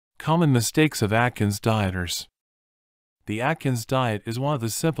Common mistakes of Atkins dieters. The Atkins diet is one of the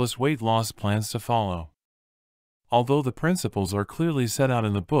simplest weight loss plans to follow. Although the principles are clearly set out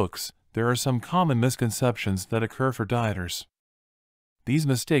in the books, there are some common misconceptions that occur for dieters. These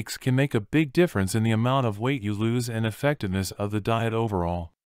mistakes can make a big difference in the amount of weight you lose and effectiveness of the diet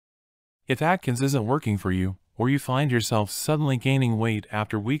overall. If Atkins isn't working for you, or you find yourself suddenly gaining weight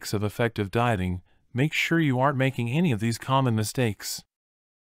after weeks of effective dieting, make sure you aren't making any of these common mistakes.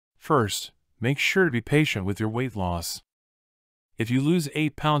 First, make sure to be patient with your weight loss. If you lose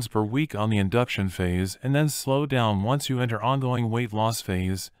 8 pounds per week on the induction phase and then slow down once you enter ongoing weight loss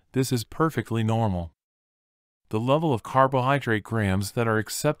phase, this is perfectly normal. The level of carbohydrate grams that are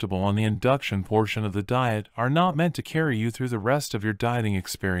acceptable on the induction portion of the diet are not meant to carry you through the rest of your dieting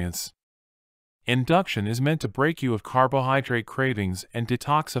experience. Induction is meant to break you of carbohydrate cravings and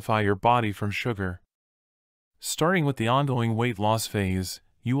detoxify your body from sugar. Starting with the ongoing weight loss phase,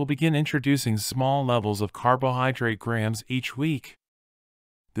 you will begin introducing small levels of carbohydrate grams each week.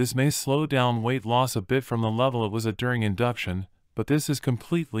 This may slow down weight loss a bit from the level it was at during induction, but this is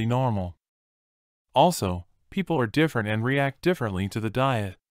completely normal. Also, people are different and react differently to the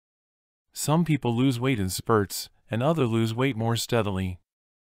diet. Some people lose weight in spurts, and others lose weight more steadily.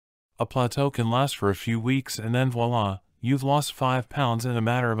 A plateau can last for a few weeks and then voila, you've lost 5 pounds in a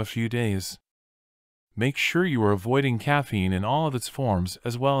matter of a few days. Make sure you are avoiding caffeine in all of its forms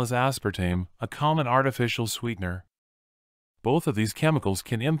as well as aspartame, a common artificial sweetener. Both of these chemicals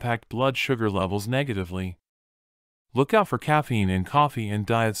can impact blood sugar levels negatively. Look out for caffeine in coffee and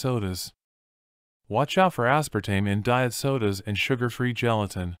diet sodas. Watch out for aspartame in diet sodas and sugar-free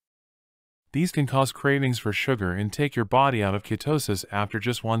gelatin. These can cause cravings for sugar and take your body out of ketosis after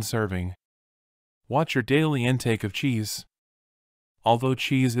just one serving. Watch your daily intake of cheese. Although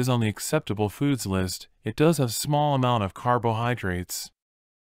cheese is on the acceptable foods list, it does have a small amount of carbohydrates.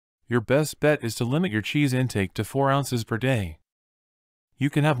 Your best bet is to limit your cheese intake to 4 ounces per day. You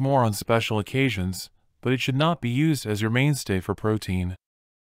can have more on special occasions, but it should not be used as your mainstay for protein.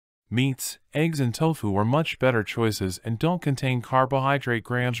 Meats, eggs and tofu are much better choices and don't contain carbohydrate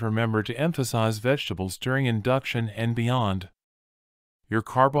grams. Remember to emphasize vegetables during induction and beyond. Your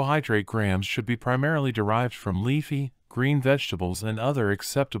carbohydrate grams should be primarily derived from leafy, green vegetables and other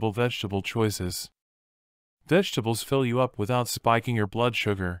acceptable vegetable choices. Vegetables fill you up without spiking your blood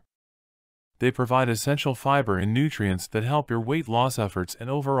sugar. They provide essential fiber and nutrients that help your weight loss efforts and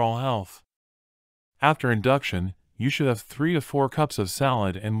overall health. After induction, you should have 3 to 4 cups of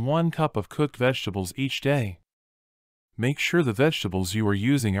salad and 1 cup of cooked vegetables each day. Make sure the vegetables you are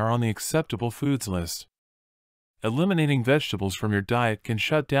using are on the acceptable foods list. Eliminating vegetables from your diet can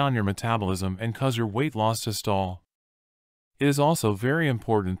shut down your metabolism and cause your weight loss to stall. It is also very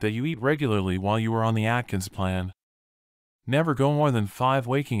important that you eat regularly while you are on the Atkins plan. Never go more than 5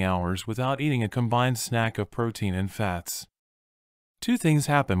 waking hours without eating a combined snack of protein and fats. 2 things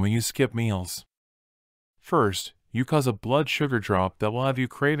happen when you skip meals. First, you cause a blood sugar drop that will have you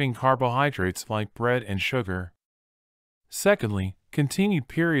craving carbohydrates like bread and sugar. Secondly, continued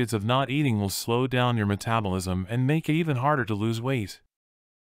periods of not eating will slow down your metabolism and make it even harder to lose weight.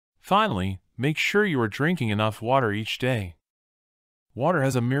 Finally, make sure you are drinking enough water each day. Water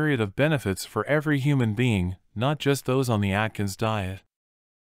has a myriad of benefits for every human being, not just those on the Atkins diet.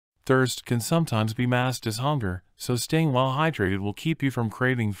 Thirst can sometimes be masked as hunger, so staying well hydrated will keep you from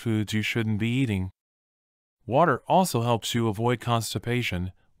craving foods you shouldn't be eating. Water also helps you avoid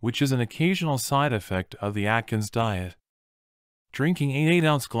constipation, which is an occasional side effect of the Atkins diet. Drinking 8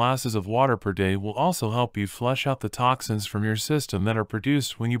 8-ounce glasses of water per day will also help you flush out the toxins from your system that are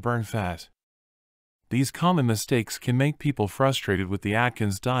produced when you burn fat. These common mistakes can make people frustrated with the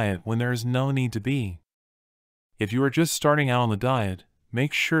Atkins diet when there is no need to be. If you are just starting out on the diet,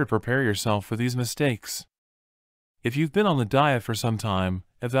 make sure to prepare yourself for these mistakes. If you've been on the diet for some time,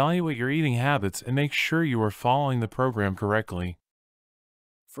 evaluate your eating habits and make sure you are following the program correctly.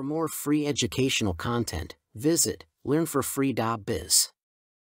 For more free educational content, visit learnforfree.biz.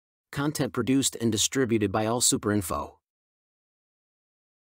 Content produced and distributed by AllSuperInfo.